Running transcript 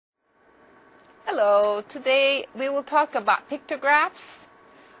Hello, today we will talk about pictographs.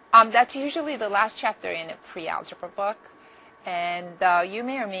 That's usually the last chapter in a pre-algebra book, and you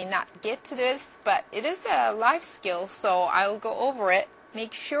may or may not get to this, but it is a life skill, so I will go over it.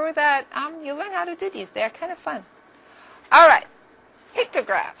 Make sure that you learn how to do these. They're kind of fun. All right,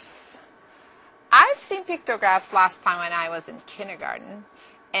 pictographs. I've seen pictographs last time when I was in kindergarten,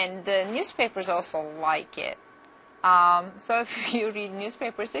 and the newspapers also like it. So if you read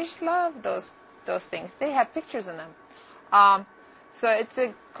newspapers, they just love those things. They have pictures in them. So it's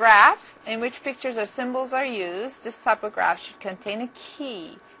a graph in which pictures or symbols are used. This type of graph should contain a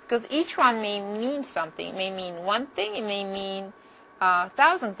key, because each one may mean something. It may mean one thing. It may mean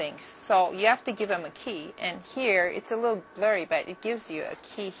 1,000 things. So you have to give them a key. And here, it's a little blurry, but it gives you a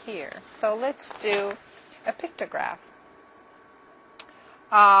key here. So let's do a pictograph.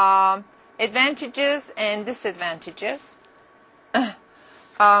 Advantages and disadvantages.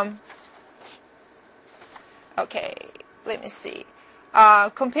 Okay, let me see.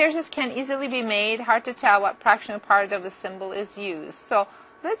 Comparisons can easily be made. Hard to tell what fractional part of a symbol is used. So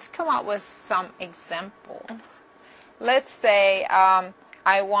let's come up with some example. Let's say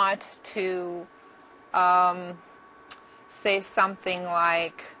I want to say something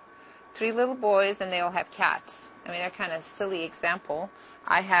like 3 little boys and they all have cats. I mean, a kind of silly example.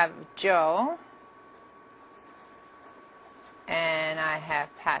 I have Joe, and I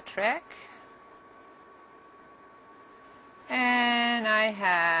have Patrick, and I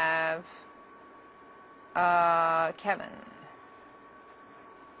have Kevin.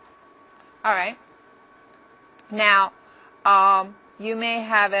 All right. Now, you may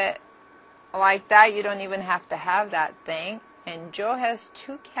have it like that. You don't even have to have that thing. And Joe has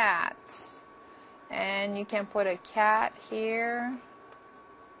 2 cats. And you can put a cat here.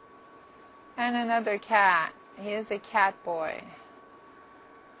 And another cat. Here's a cat boy.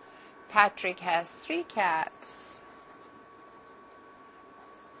 Patrick has 3 cats.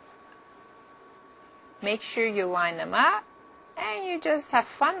 Make sure you line them up, and you just have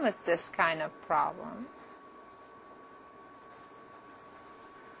fun with this kind of problem.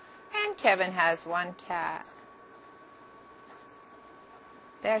 And Kevin has 1 cat.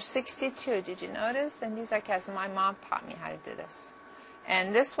 There are 62. Did you notice? And these are cats. My mom taught me how to do this.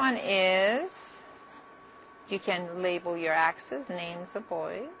 And this one is, you can label your axes, names of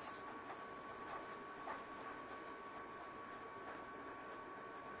boys.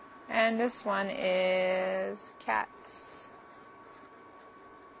 And this one is cats.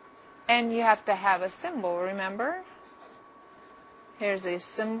 And you have to have a symbol, remember? Here's a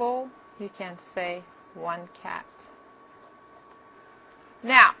symbol. You can say 1 cat.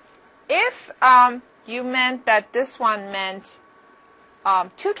 Now, if you meant that this one meant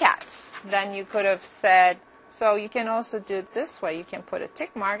 2 cats, then you could have said, so you can also do it this way. You can put a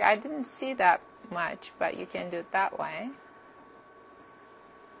tick mark. I didn't see that much, but you can do it that way.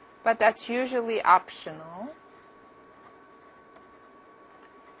 But that's usually optional.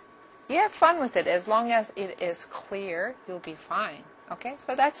 You have fun with it. As long as it is clear, you'll be fine. Okay,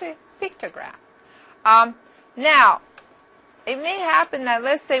 so that's a pictograph. Now, it may happen that,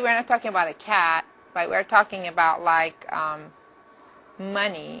 let's say we're not talking about a cat, but we're talking about like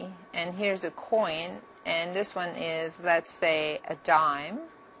money, and here's a coin, and this one is, let's say, a dime.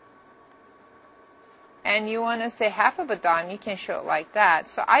 And you want to say half of a dime, you can show it like that.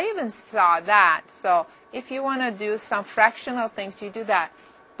 So I even saw that. So if you want to do some fractional things, you do that.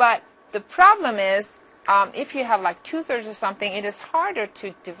 But the problem is, if you have like 2/3 or something, it is harder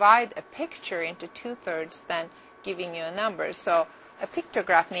to divide a picture into 2/3 than giving you a number. So a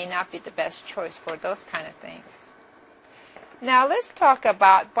pictograph may not be the best choice for those kind of things. Now let's talk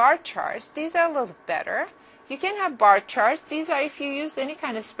about bar charts. These are a little better. You can have bar charts. These are, if you use any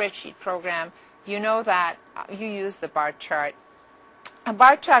kind of spreadsheet program, you know that you use the bar chart. A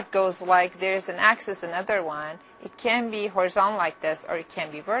bar chart goes like, there's an axis, another one. It can be horizontal like this, or it can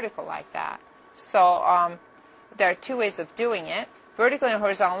be vertical like that. So there are 2 ways of doing it. Vertical and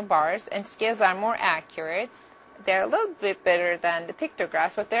horizontal bars, and scales are more accurate. They're a little bit better than the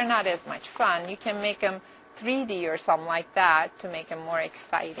pictographs, but they're not as much fun. You can make them 3D or something like that to make them more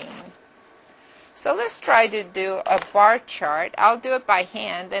exciting. So let's try to do a bar chart. I'll do it by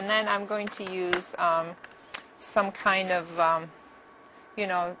hand, and then I'm going to use some kind of,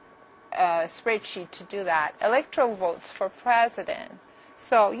 spreadsheet to do that. Electoral votes for president.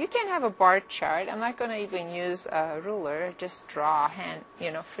 So you can have a bar chart. I'm not going to even use a ruler. Just draw hand,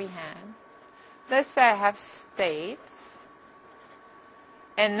 freehand. Let's say I have states.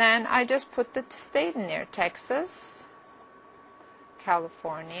 And then I just put the state in there. Texas,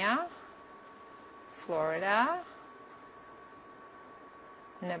 California, Florida,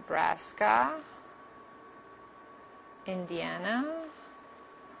 Nebraska, Indiana,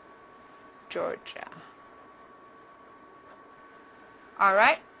 Georgia. All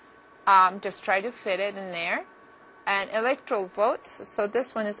right, just try to fit it in there. And electoral votes, so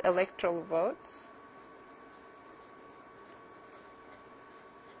this one is electoral votes.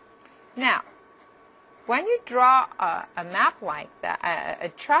 Now, when you draw a map like that, a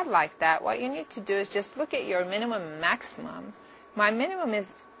chart like that, what you need to do is just look at your minimum and maximum. My minimum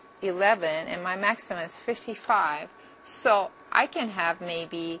is 11 and my maximum is 55. So I can have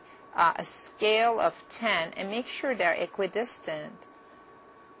maybe a scale of 10 and make sure they're equidistant.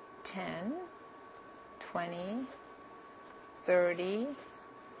 10, 20, 30,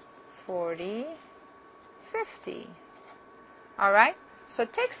 40, 50. All right? So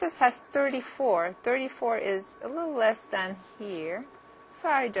Texas has 34. 34 is a little less than here. So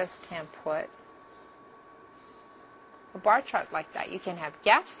I just can't put a bar chart like that. You can have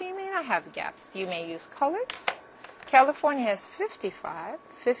gaps, you may not have gaps. You may use colors. California has 55.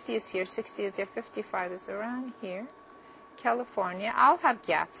 50 is here, 60 is there, 55 is around here. California, I'll have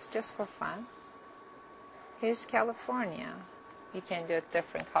gaps just for fun. Here's California. You can do it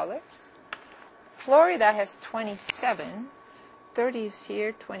different colors. Florida has 27. 30 is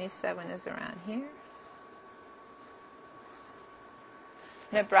here, 27 is around here.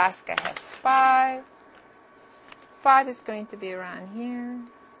 Nebraska has 5. 5 is going to be around here.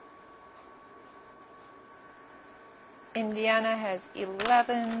 Indiana has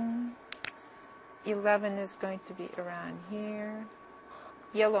 11. 11 is going to be around here.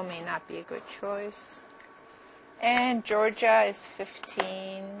 Yellow may not be a good choice. And Georgia is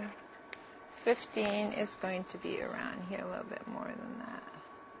 15. 15 is going to be around here a little bit more than that.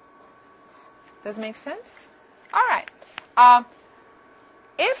 Does it make sense? All right.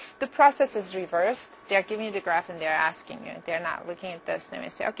 If the process is reversed, they're giving you the graph and they're asking you. They're not looking at this. They may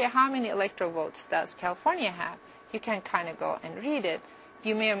say, okay, how many electoral votes does California have? You can kind of go and read it.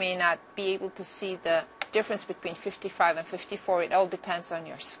 You may or may not be able to see the difference between 55 and 54. It all depends on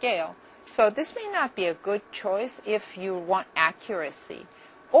your scale. So this may not be a good choice if you want accuracy.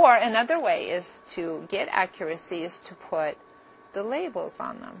 Or another way is to get accuracy is to put the labels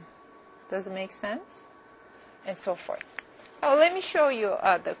on them. Does it make sense? And so forth. Oh, let me show you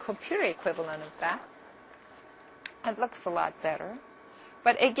the computer equivalent of that. It looks a lot better.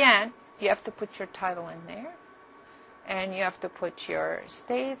 But again, you have to put your title in there. And you have to put your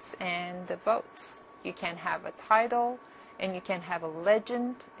states and the votes. You can have a title, and you can have a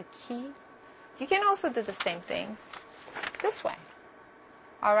legend, a key. You can also do the same thing this way.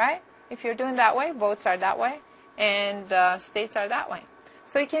 All right? If you're doing that way, votes are that way, and states are that way.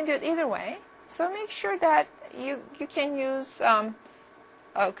 So you can do it either way. So make sure that you can use a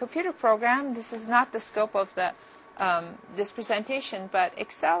computer program. This is not the scope of this presentation, but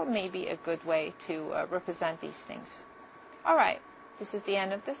Excel may be a good way to represent these things. All right, this is the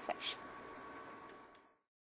end of this section.